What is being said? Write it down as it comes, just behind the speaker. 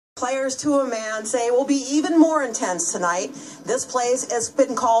Players to a man say it will be even more intense tonight. This place has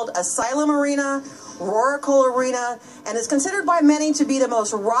been called Asylum Arena, Roracle Arena, and is considered by many to be the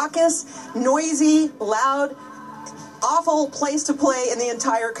most raucous, noisy, loud, awful place to play in the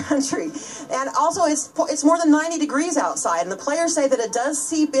entire country. And also it's more than 90 degrees outside, and the players say that it does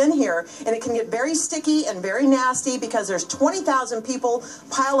seep in here, and it can get very sticky and very nasty because there's 20,000 people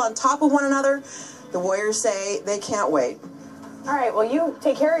piled on top of one another. The Warriors say they can't wait. All right, well, you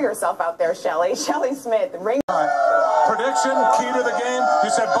take care of yourself out there, Shelly. Shelly Smith, ring. All right. Prediction, key to the game.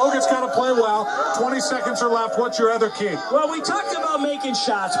 You said Bogut's got to play well. 20 seconds are left. What's your other key? Well, we talked about making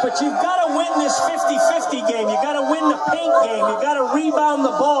shots, but you've got to win this 50-50 game. You got to win the paint game. You got to rebound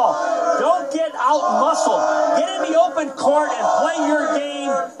the ball. Don't get out-muscled. Get in the open court and play your game.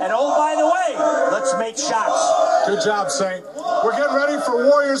 And oh, by the way, let's make shots. Good job, Saint. We're getting ready for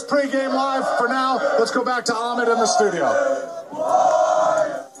Warriors pregame live. For now, let's go back to Ahmed in the studio.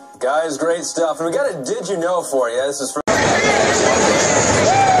 Guys, great stuff. And we got a Did You Know for you. This is for...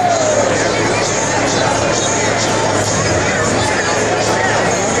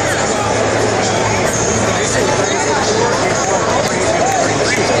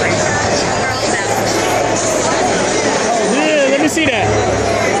 Yeah, let me see that.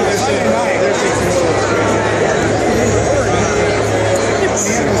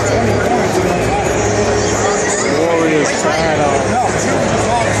 Warriors tied off.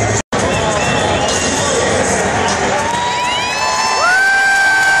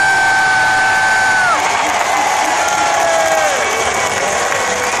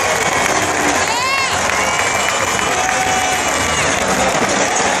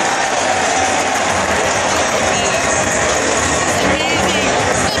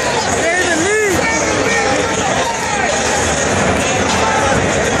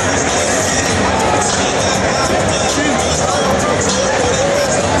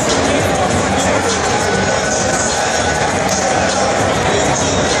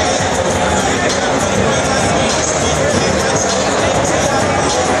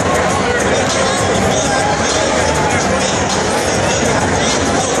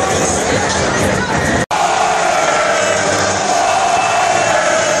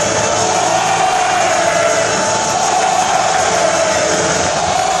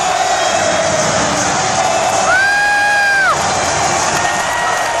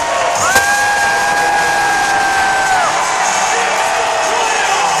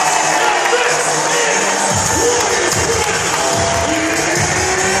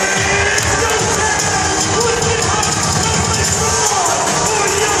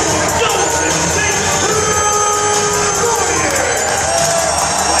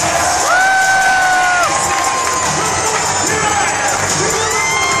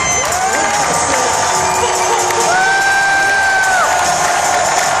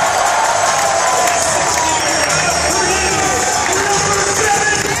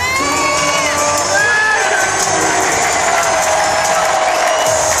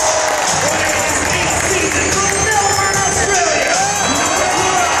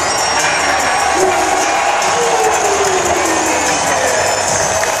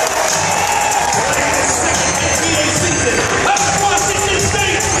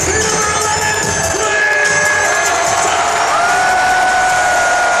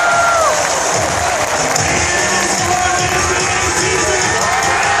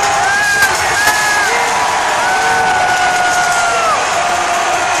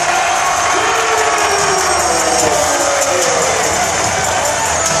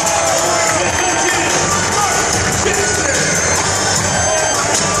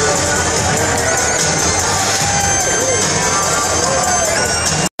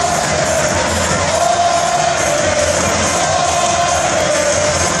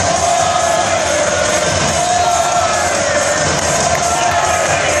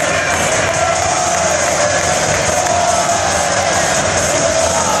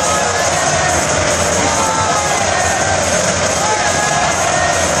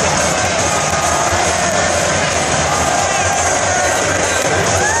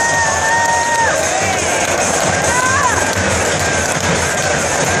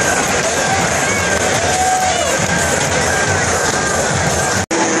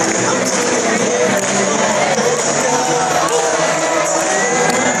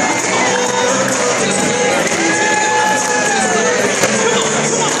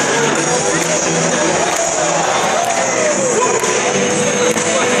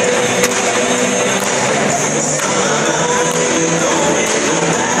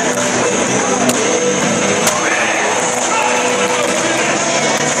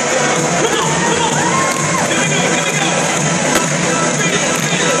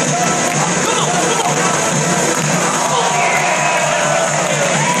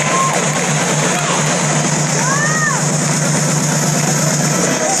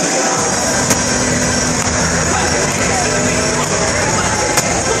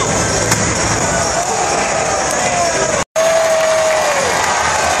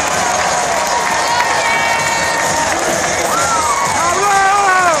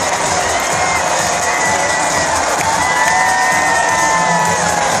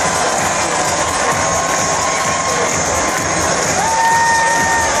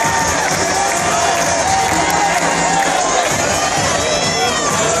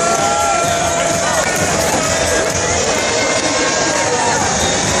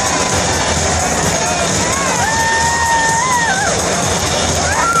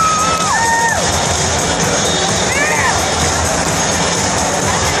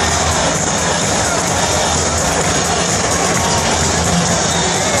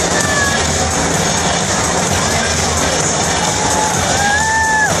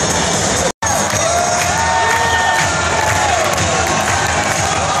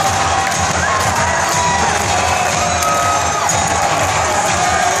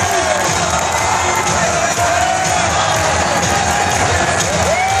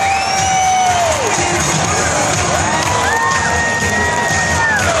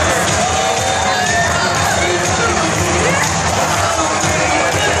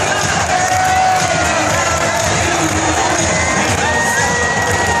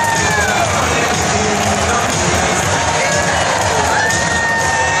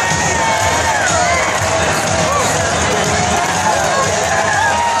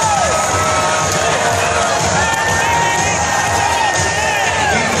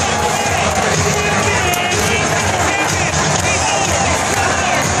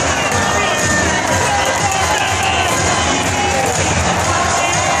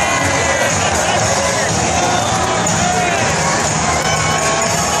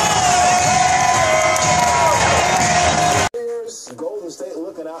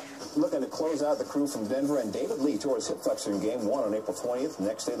 tore his hip flexor in Game 1 on April 20th. The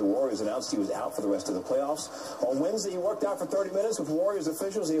next day, the Warriors announced he was out for the rest of the playoffs. On Wednesday, he worked out for 30 minutes with Warriors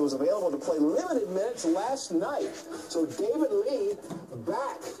officials, and he was available to play limited minutes last night. So David Lee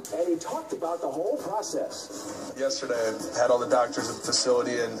back, and he talked about the whole process. Yesterday, I had all the doctors at the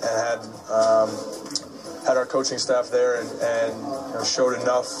facility and had our coaching staff there and showed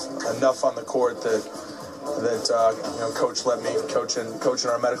enough on the court that coach let me coach,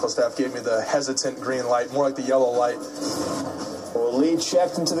 and our medical staff gave me the hesitant green light, more like the yellow light. Well, Lee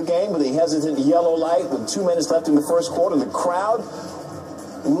checked into the game with a hesitant yellow light with 2 minutes left in the first quarter. The crowd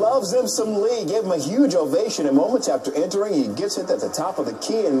loves him some Lee. Gave him a huge ovation, and moments after entering, he gets it at the top of the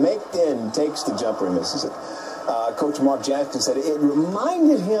key and takes the jumper and misses it. Coach Mark Jackson said it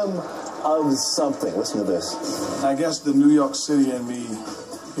reminded him of something. Listen to this. I guess the New York City in me,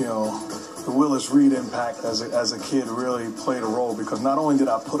 the Willis Reed impact as a kid really played a role, because not only did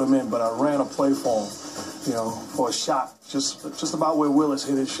I put him in, but I ran a play for him, for a shot, just about where Willis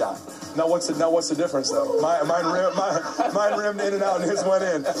hit his shot. Now what's the difference though? Mine rimmed in and out, and his went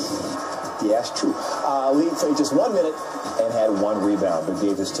in. Yeah, that's true. Lee played just 1 minute and had 1 rebound, but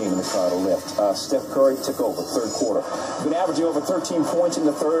gave his team in the crowd a lift. Steph Curry took over third quarter. Been averaging over 13 points in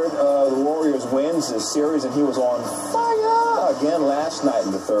the third. The Warriors wins this series, and he was on fire again last night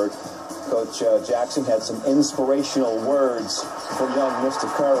in the third. Coach Jackson had some inspirational words for young Mr.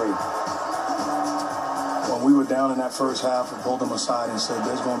 Curry. When we were down in that first half, I pulled him aside and said,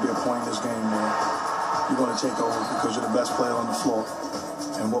 there's going to be a point in this game where you're going to take over because you're the best player on the floor.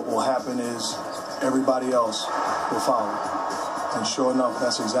 And what will happen is everybody else will follow. And sure enough,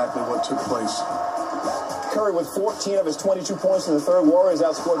 that's exactly what took place. Curry with 14 of his 22 points in the third. Warriors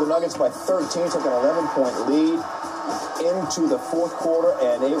outscored the Nuggets by 13, took an 11-point lead into the fourth quarter,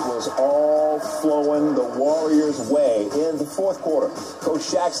 and it was all flowing the Warriors' way in the fourth quarter.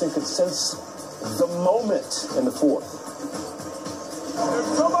 Coach Jackson could sense the moment in the fourth. If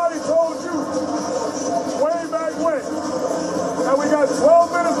somebody told you way back when that we got 12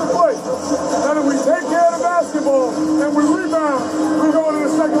 minutes to play, that if we take care of the basketball and we rebound, we go into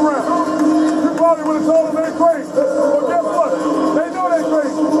the second round, you probably would have told them they're crazy. Well, guess what? They know they're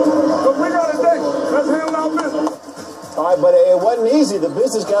crazy. But we got a date. Let's handle our business. All right, but it wasn't easy. The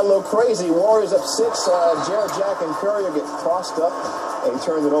business got a little crazy. Warriors up 6. Jared Jack and Curry get crossed up, and he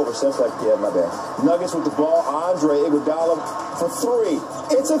turned it over. Steph's like, yeah, my bad. Nuggets with the ball. Andre Iguodala for 3.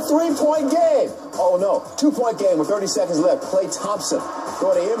 It's a 3-point game. Oh, no. 2-point game with 30 seconds left. Klay Thompson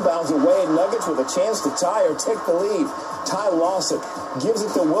going to inbounds away. Nuggets with a chance to tie or take the lead. Ty Lawson gives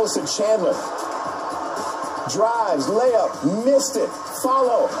it to Wilson Chandler. Drives, layup, missed it.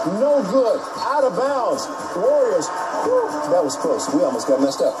 Follow, no good, out of bounds. Warriors, whew, that was close. We almost got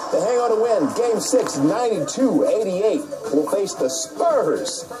messed up. They hang on to win. Game 6, 92-88. Will face the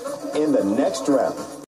Spurs in the next round.